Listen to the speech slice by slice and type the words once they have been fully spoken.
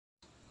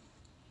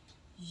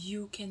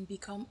You can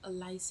become a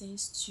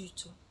licensed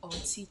tutor or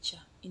teacher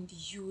in the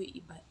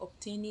UAE by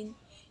obtaining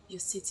your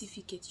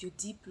certificate, your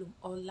diploma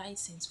or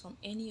license from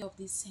any of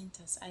these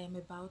centers I am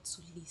about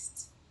to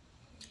list.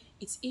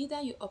 It's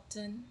either you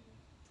obtain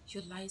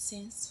your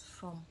license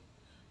from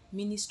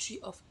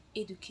Ministry of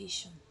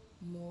Education,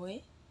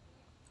 MOE,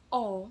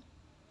 or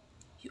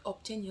you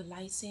obtain your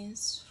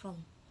license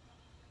from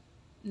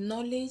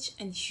Knowledge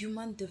and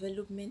Human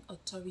Development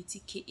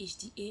Authority,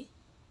 KHDA,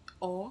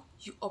 or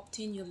you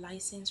obtain your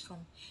license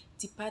from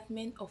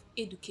Department of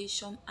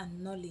Education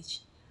and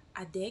Knowledge,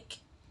 ADEC,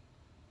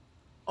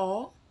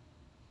 or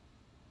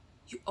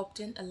you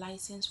obtain a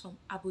license from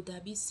Abu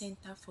Dhabi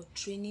Center for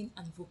Training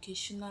and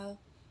Vocational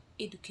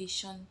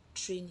Education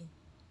Training.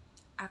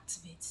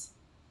 Activate.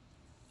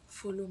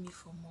 Follow me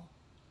for more.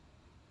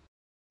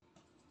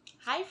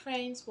 Hi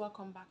friends,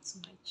 welcome back to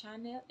my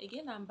channel.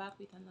 Again, I'm back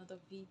with another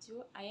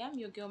video. I am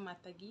your girl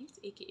Mata Gift,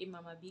 aka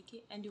Mama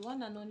Bike, and the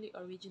one and only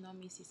original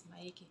Mrs.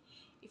 Maeke.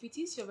 If it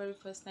is your very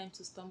first time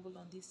to stumble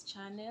on this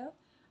channel,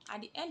 at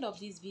the end of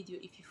this video,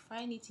 if you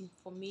find it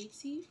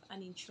informative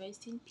and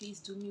interesting, please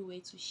do me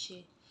way to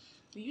share.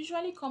 We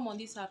usually come on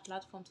this our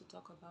platform to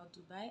talk about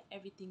Dubai,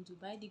 everything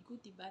Dubai, the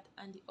good, the bad,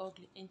 and the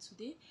ugly. And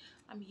today,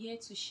 I'm here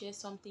to share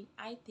something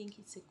I think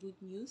it's a good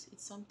news.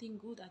 It's something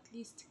good. At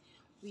least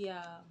we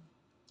are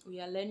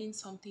learning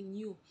something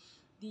new.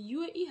 The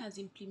UAE has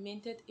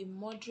implemented a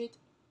moderate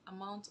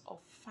amount of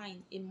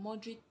fine, a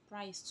moderate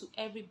price to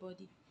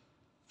everybody.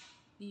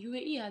 The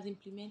UAE has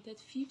implemented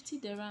 50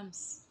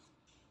 dirhams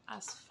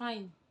as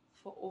fine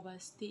for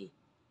overstay.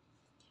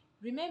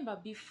 Remember,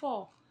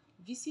 before,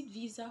 visit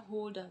visa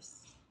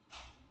holders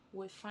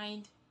were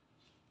fined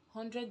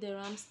 100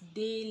 dirhams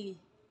daily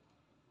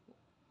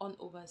on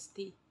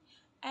overstay,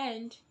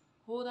 and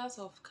holders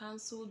of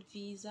cancelled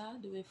visa,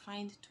 they were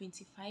fined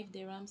 25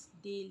 dirhams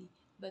daily.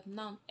 But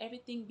now,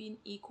 everything being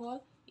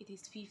equal, it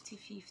is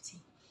 50-50.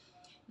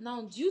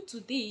 Now, due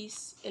to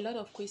this, a lot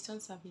of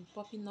questions have been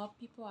popping up.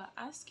 People are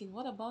asking,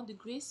 what about the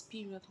grace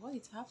period? What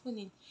is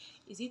happening?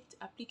 Is it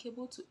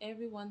applicable to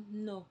everyone?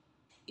 No,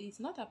 it is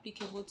not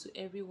applicable to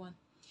everyone.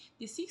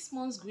 The 6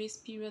 months grace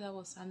period that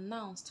was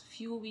announced a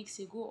few weeks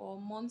ago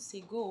or months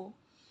ago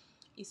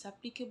is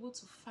applicable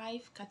to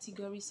 5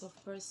 categories of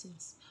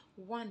persons.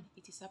 1,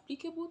 it is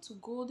applicable to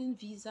golden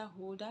visa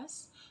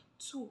holders.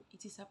 2,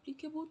 it is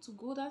applicable to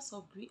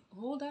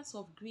holders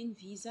of green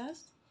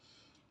visas.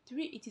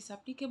 3, it is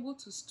applicable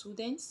to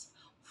students.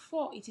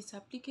 4, it is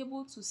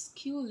applicable to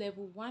skill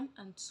level 1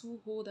 and 2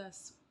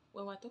 holders.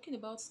 When we're talking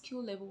about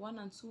skill level 1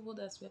 and 2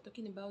 holders, we're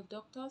talking about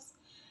doctors,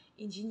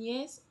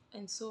 engineers,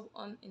 and so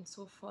on and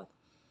so forth.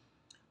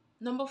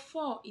 Number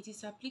 4, it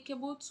is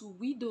applicable to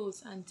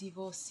widows and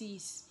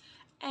divorcees.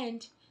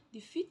 And the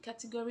fifth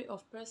category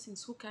of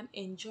persons who can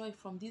enjoy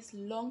from this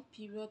long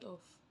period of,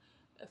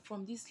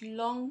 from this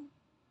long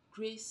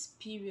grace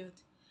period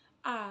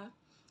are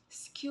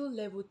skill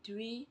level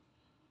 3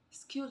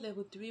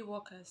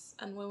 workers.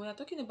 And when we are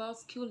talking about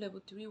skill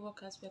level 3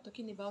 workers, we are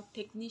talking about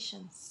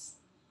technicians.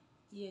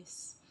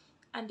 Yes.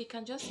 And they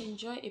can just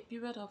enjoy a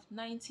period of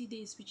 90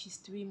 days, which is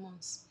 3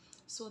 months.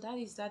 So that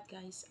is that,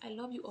 guys. I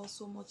love you all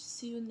so much.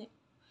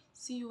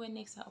 See you when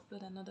next I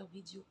upload another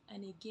video.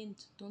 And again,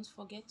 don't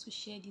forget to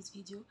share this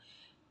video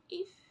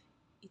if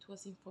it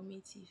was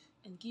informative,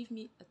 and give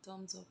me a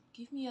thumbs up.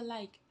 Give me a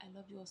like. I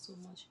love you all so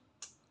much.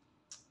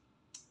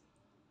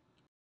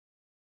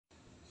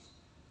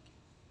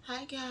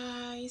 Hi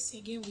guys,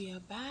 again we are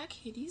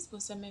back. It is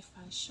Bosame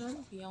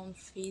Fashion. We are on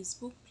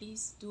Facebook.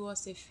 Please do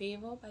us a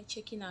favor by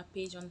checking our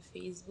page on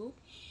Facebook.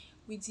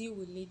 We deal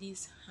with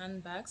ladies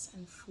handbags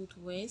and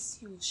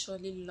footwears. You will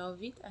surely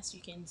love it. As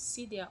you can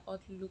see, they are all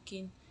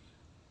looking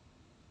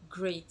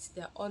great.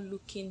 They are all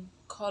looking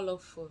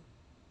colorful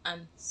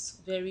and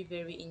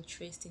very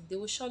interesting. They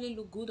will surely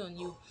look good on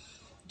you.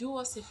 Do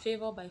us a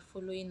favor by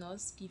following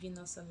us, giving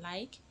us a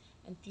like,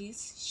 and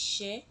please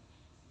share.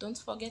 Don't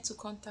forget to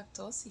contact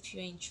us if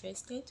you're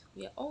interested.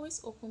 We are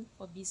always open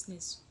for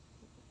business,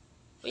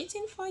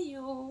 waiting for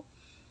you.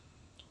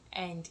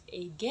 And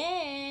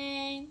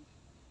again,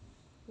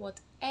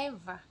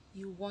 whatever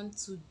you want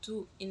to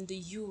do in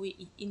the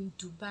UAE, in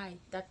Dubai,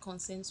 that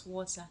concerns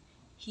water,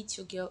 hit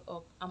your girl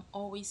up. I'm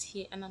always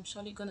here, and I'm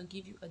surely gonna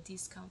give you a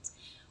discount.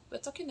 We're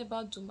talking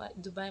about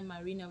Dubai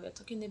Marina. We're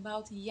talking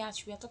about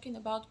yacht. We are talking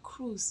about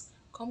cruise.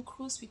 Come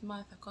cruise with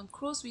Martha. Come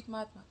cruise with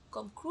Martha.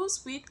 Come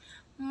cruise with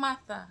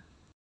Martha.